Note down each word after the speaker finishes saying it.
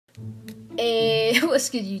Hey, what's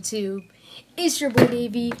good, YouTube? It's your boy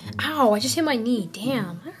Davey. Ow, I just hit my knee.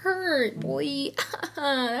 Damn, that hurt, boy.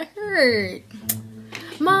 That hurt.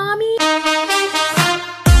 Mommy.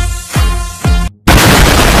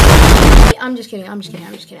 I'm just kidding. I'm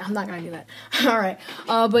not gonna do that. Alright,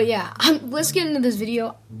 but yeah, let's get into this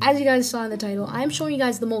video. As you guys saw in the title, I'm showing you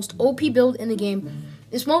guys the most OP build in the game.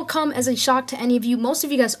 This won't come as a shock to any of you. Most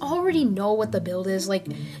of you guys already know what the build is. Like,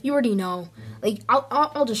 you already know. Like,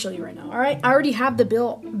 I'll just show you right now, alright? I already have the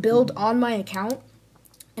build on my account.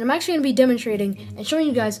 And I'm actually going to be demonstrating and showing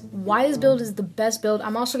you guys why this build is the best build.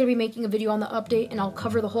 I'm also going to be making a video on the update, and I'll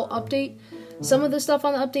cover the whole update. Some of the stuff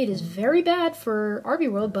on the update is very bad for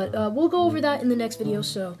RB World, but we'll go over that in the next video.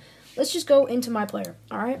 So, let's just go into my player,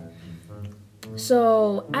 alright?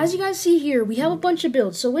 So, as you guys see here, we have a bunch of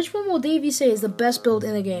builds. So, which one will Davey say is the best build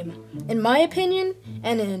in the game? In my opinion,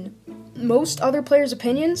 and in most other players'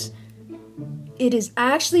 opinions, it is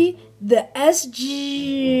actually the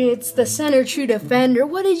SG. It's the center true defender.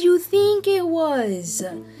 What did you think it was?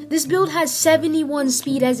 This build has 71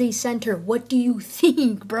 speed as a center. What do you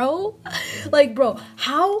think, bro? Like, bro,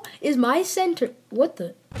 how is my center? What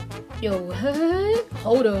the? Yo, what?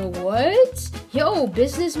 Hold on, what? Yo,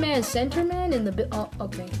 businessman, center man in the oh,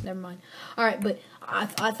 okay, never mind. Alright, but I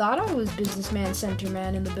thought I was businessman, center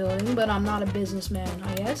man in the building, but I'm not a businessman,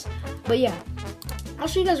 I guess. But yeah, I'll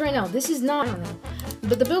show you guys right now. This is not, I don't know,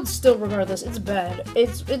 but the build still, regardless, it's bad.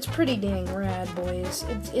 It's pretty dang rad, boys.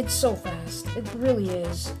 It's so fast. It really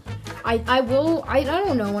is. I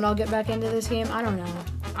don't know when I'll get back into this game. I don't know.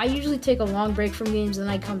 I usually take a long break from games and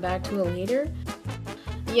I come back to it later.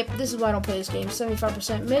 Yep, this is why I don't play this game.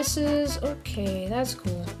 75% misses. Okay, that's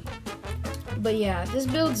cool. But yeah, this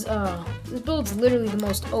build's literally the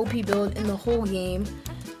most OP build in the whole game.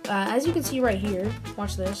 As you can see right here,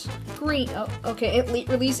 watch this. Green. Oh, okay, Elite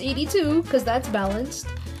Release 82 because that's balanced.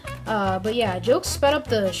 But yeah, Jokes sped up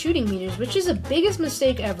the shooting meters, which is the biggest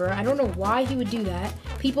mistake ever. I don't know why he would do that.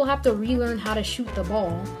 People have to relearn how to shoot the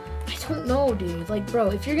ball. I don't know, dude. Like, bro,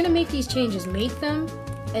 if you're gonna make these changes, make them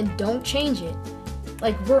and don't change it.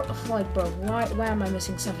 Like, bro, why am I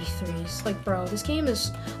missing 73s? Like, bro, this game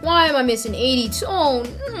is... Why am I missing 82? Oh,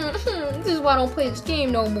 this is why I don't play this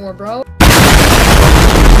game no more, bro.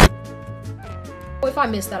 If I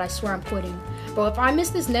miss that, I swear I'm quitting. Bro, if I miss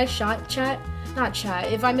this next shot,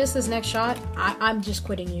 if I miss this next shot, I'm just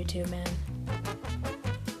quitting YouTube, man.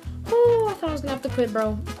 Oh, I thought I was gonna have to quit,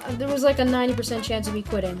 bro. There was like a 90% chance of me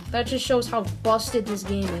quitting. That just shows how busted this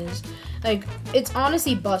game is. Like, it's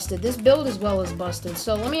honestly busted. This build as well is busted.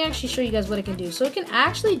 So let me actually show you guys what it can do. So it can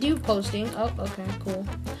actually do posting. Oh, okay, cool.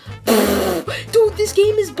 Dude, this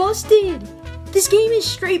game is busted. This game is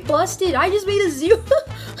straight busted. I just made a 0.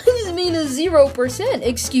 I just made a 0%.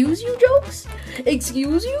 Excuse you, Jokes?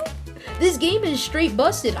 Excuse you? This game is straight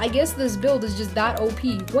busted. I guess this build is just that OP.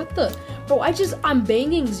 What the? Bro, I'm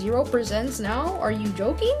banging 0% now? Are you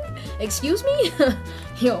joking? Excuse me?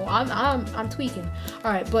 Yo, I'm tweaking.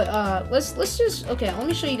 Alright, but let's just, okay, let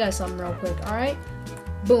me show you guys something real quick, alright?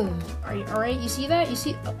 Boom. Alright, you see that? You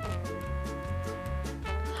see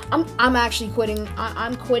I'm actually quitting.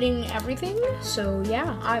 I'm quitting everything. So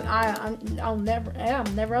yeah, I'm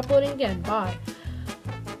never uploading again. Bye.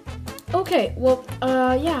 Okay, well,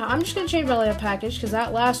 yeah, I'm just gonna change my layout package because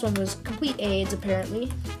that last one was complete AIDS.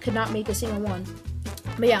 Apparently, could not make a single one.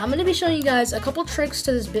 But yeah, I'm gonna be showing you guys a couple tricks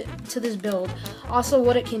to this build, also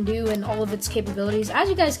what it can do and all of its capabilities. As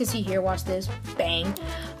you guys can see here, watch this. Bang.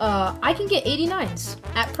 I can get 89s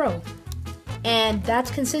at pro, and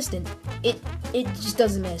that's consistent. It just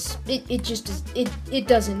doesn't miss. It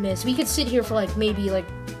doesn't miss. We could sit here for like maybe like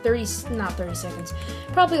 30 seconds,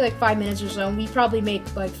 probably like 5 minutes or so, and we probably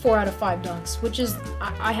make like 4 out of 5 dunks, which is,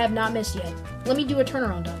 I have not missed yet. Let me do a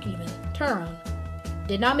turnaround dunk even. Turnaround.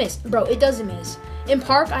 Did not miss. Bro, it doesn't miss. In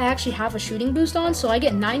Park, I actually have a shooting boost on, so I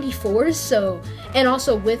get 94s, so, and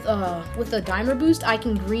also with the dimer boost, I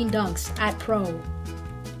can green dunks at pro.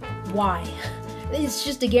 Why? It's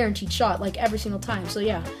just a guaranteed shot, like every single time, so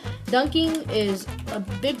yeah. Dunking is a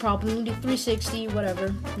big problem. You can do 360,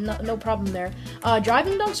 whatever. No problem there.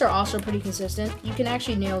 Driving dunks are also pretty consistent. You can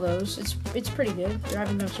actually nail those. It's pretty good.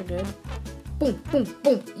 Driving dunks are good. Boom, boom,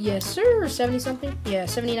 boom. Yes, sir. 70-something? Yeah,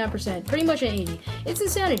 79%. Pretty much an 80. It's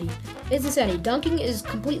insanity. It's insanity. Dunking is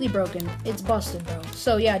completely broken. It's busted, bro.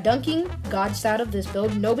 So, yeah, dunking, god stat of this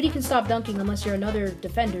build. Nobody can stop dunking unless you're another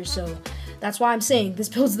defender, so that's why I'm saying this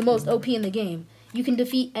build's the most OP in the game. You can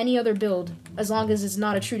defeat any other build as long as it's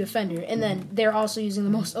not a true defender. And then they're also using the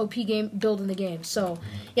most OP build in the game. So,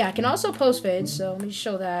 yeah, I can also post fade. So, let me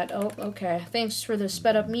show that. Oh, okay. Thanks for the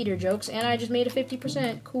sped up meter, Jokes. And I just made a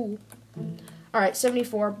 50%. Cool. Alright,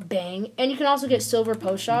 74, bang. And you can also get silver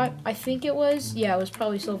post shot. I think it was. Yeah, it was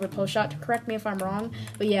probably silver post shot. Correct me if I'm wrong.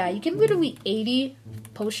 But yeah, you can literally 80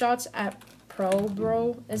 post shots at pro,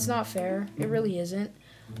 bro. It's not fair. It really isn't.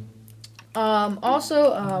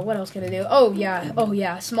 Also, what else can I do? Oh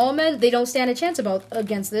yeah. Small men, they don't stand a chance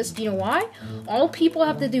against this. Do you know why? All people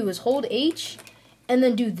have to do is hold H and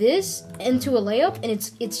then do this into a layup, and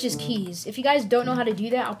it's just keys. If you guys don't know how to do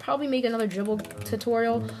that, I'll probably make another dribble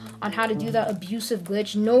tutorial on how to do that abusive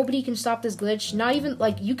glitch. Nobody can stop this glitch. Not even,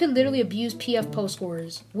 like, you can literally abuse PF post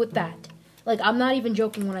scorers with that. Like, I'm not even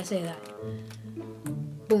joking when I say that.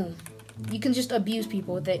 Boom. You can just abuse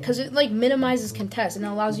people with it, because it, like, minimizes contests, and it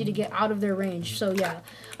allows you to get out of their range. So, yeah.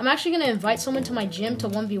 I'm actually going to invite someone to my gym to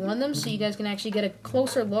 1v1 them, so you guys can actually get a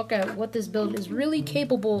closer look at what this build is really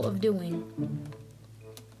capable of doing.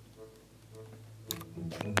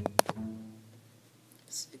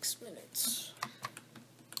 6 minutes.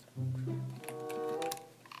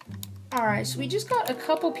 Alright, so we just got a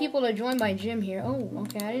couple people to join my gym here. Oh,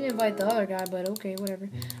 okay, I didn't invite the other guy, but okay, whatever.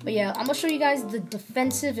 But yeah, I'm going to show you guys the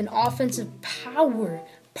defensive and offensive power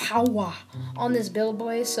on this build,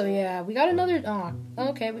 boys. So yeah, we got another, we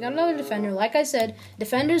got another defender. Like I said,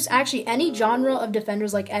 defenders, actually any genre of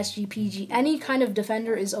defenders like SG, PG, any kind of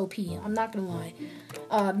defender is OP. I'm not going to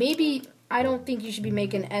lie. Maybe, I don't think you should be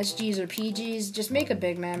making SGs or PGs. Just make a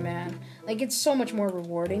big man. Like, it's so much more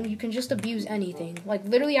rewarding. You can just abuse anything. Like,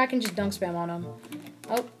 literally, I can just dunk spam on them.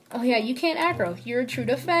 Oh yeah, you can't aggro. You're a true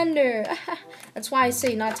defender. That's why I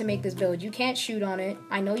say not to make this build. You can't shoot on it.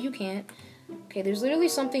 I know you can't. Okay, there's literally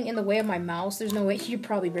something in the way of my mouse. There's no way. You're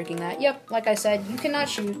probably breaking that. Yep, like I said, you cannot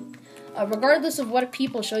shoot. Regardless of what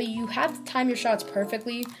people show you, you have to time your shots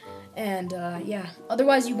perfectly. And, yeah.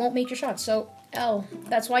 Otherwise, you won't make your shots. So, L.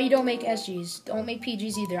 That's why you don't make SGs. Don't make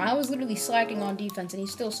PGs either. I was literally slacking on defense, and he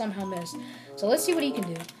still somehow missed. So, let's see what he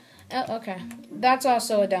can do. Okay. That's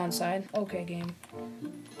also a downside. Okay, game.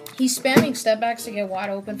 He's spamming step backs to get wide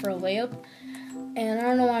open for a layup. And I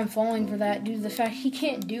don't know why I'm falling for that due to the fact he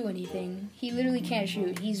can't do anything. He literally can't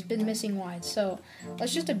shoot. He's been missing wide. So,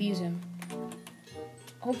 let's just abuse him.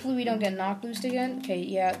 Hopefully we don't get knock loosed again. Okay,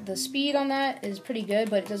 yeah, the speed on that is pretty good,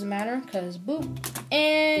 but it doesn't matter, because boop,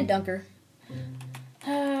 and dunker.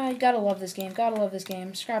 You gotta love this game,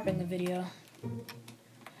 Scrapping the video.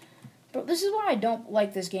 Bro, this is why I don't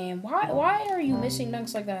like this game. Why are you missing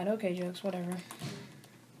dunks like that? Okay, jokes, whatever.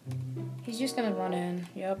 He's just gonna run in,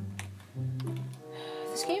 yep.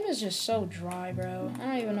 This game is just so dry, bro. I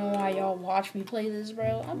don't even know why y'all watch me play this,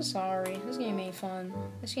 bro. I'm sorry. This game ain't fun.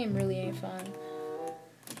 This game really ain't fun.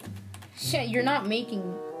 Shit, you're not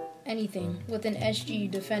making anything with an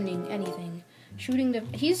SG defending anything.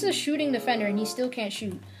 He's a shooting defender and he still can't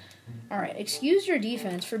shoot. Alright, excuse your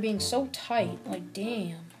defense for being so tight. Like,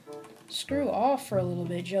 damn. Screw off for a little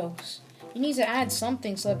bit, jokes. You need to add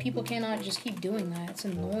something so that people cannot just keep doing that. It's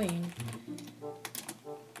annoying.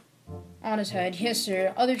 On his head. Yes,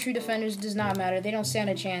 sir. Other true defenders does not matter. They don't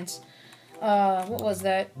stand a chance. What was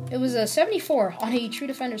that? It was a 74 on a true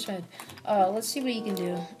defender's head. Let's see what he can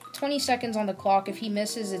do. 20 seconds on the clock. If he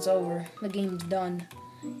misses, it's over. The game's done.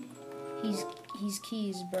 He's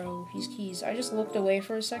keys, bro. He's keys. I just looked away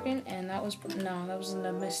for a second, and that was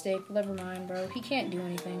a mistake. Never mind, bro. He can't do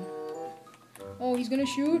anything. Oh, he's gonna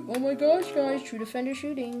shoot. Oh my gosh, guys. True defender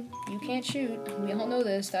shooting. You can't shoot. We all know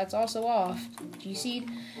this. That's also off. GC.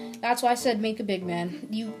 That's why I said make a big man.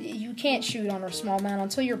 You can't shoot on a small man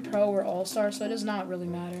until you're pro or all-star, so it does not really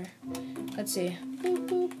matter. Let's see. Boop,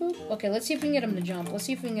 boop, boop. Okay, let's see if we can get him to jump.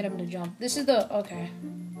 This is the... Okay.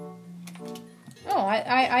 Oh,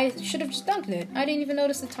 I should have just dunked it. I didn't even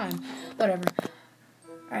notice the time. Whatever.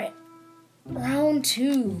 Alright. Round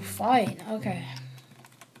 2. Fight. Okay.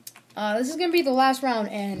 This is gonna be the last round,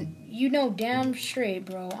 and you know damn straight,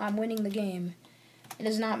 bro, I'm winning the game. It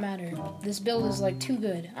does not matter. This build is, like, too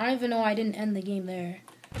good. I don't even know I didn't end the game there.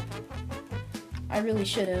 I really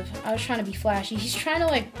should have. I was trying to be flashy. He's trying to,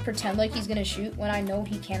 like, pretend like he's gonna shoot when I know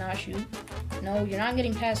he cannot shoot. No, you're not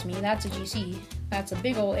getting past me. That's a GC. That's a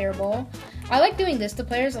big old air ball. I like doing this to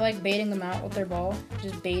players. I like baiting them out with their ball.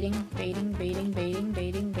 Just baiting.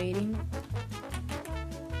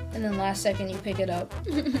 And then last second you pick it up.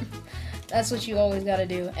 That's what you always gotta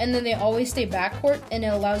do. And then they always stay backcourt, and it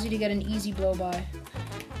allows you to get an easy blow-by.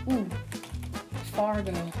 Ooh.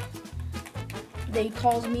 Fargo. They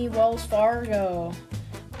calls me Wells Fargo.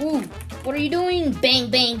 Ooh. What are you doing? Bang,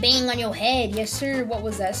 bang, bang on your head. Yes, sir. What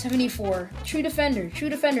was that? 74. True defender. True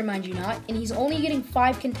defender, mind you not. And he's only getting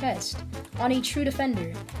 5 contests on a true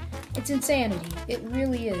defender. It's insanity. It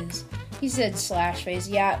really is. He said slash face.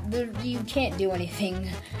 Yeah, you can't do anything.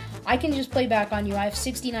 I can just play back on you. I have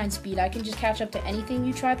 69 speed. I can just catch up to anything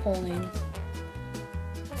you try pulling.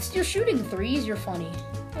 you're shooting threes, you're funny.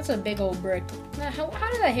 That's a big old brick. How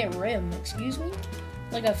did that hit rim? Excuse me?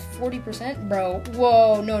 Like a 40%? Bro,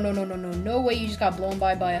 whoa, no. No way you just got blown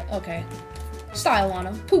by it. Okay. Style on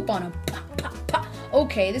him. Poop on him. Pop, pop, pop.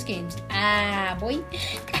 Okay, this game's... boy.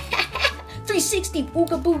 360.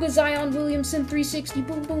 Ooga booga Zion Williamson. 360.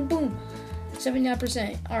 Boom, boom, boom.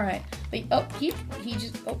 79%. Alright. Wait, oh, he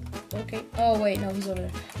just... Oh, okay. Oh, wait, no, he's over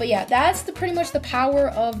there. But yeah, that's pretty much the power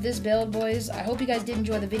of this build, boys. I hope you guys did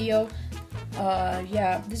enjoy the video.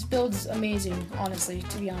 Yeah, this build's amazing, honestly,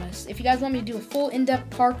 to be honest. If you guys want me to do a full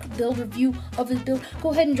in-depth park build review of this build,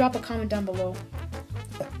 go ahead and drop a comment down below.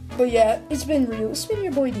 But yeah, it's been real. It's been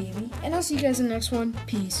your boy Davey, and I'll see you guys in the next one.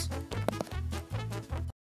 Peace.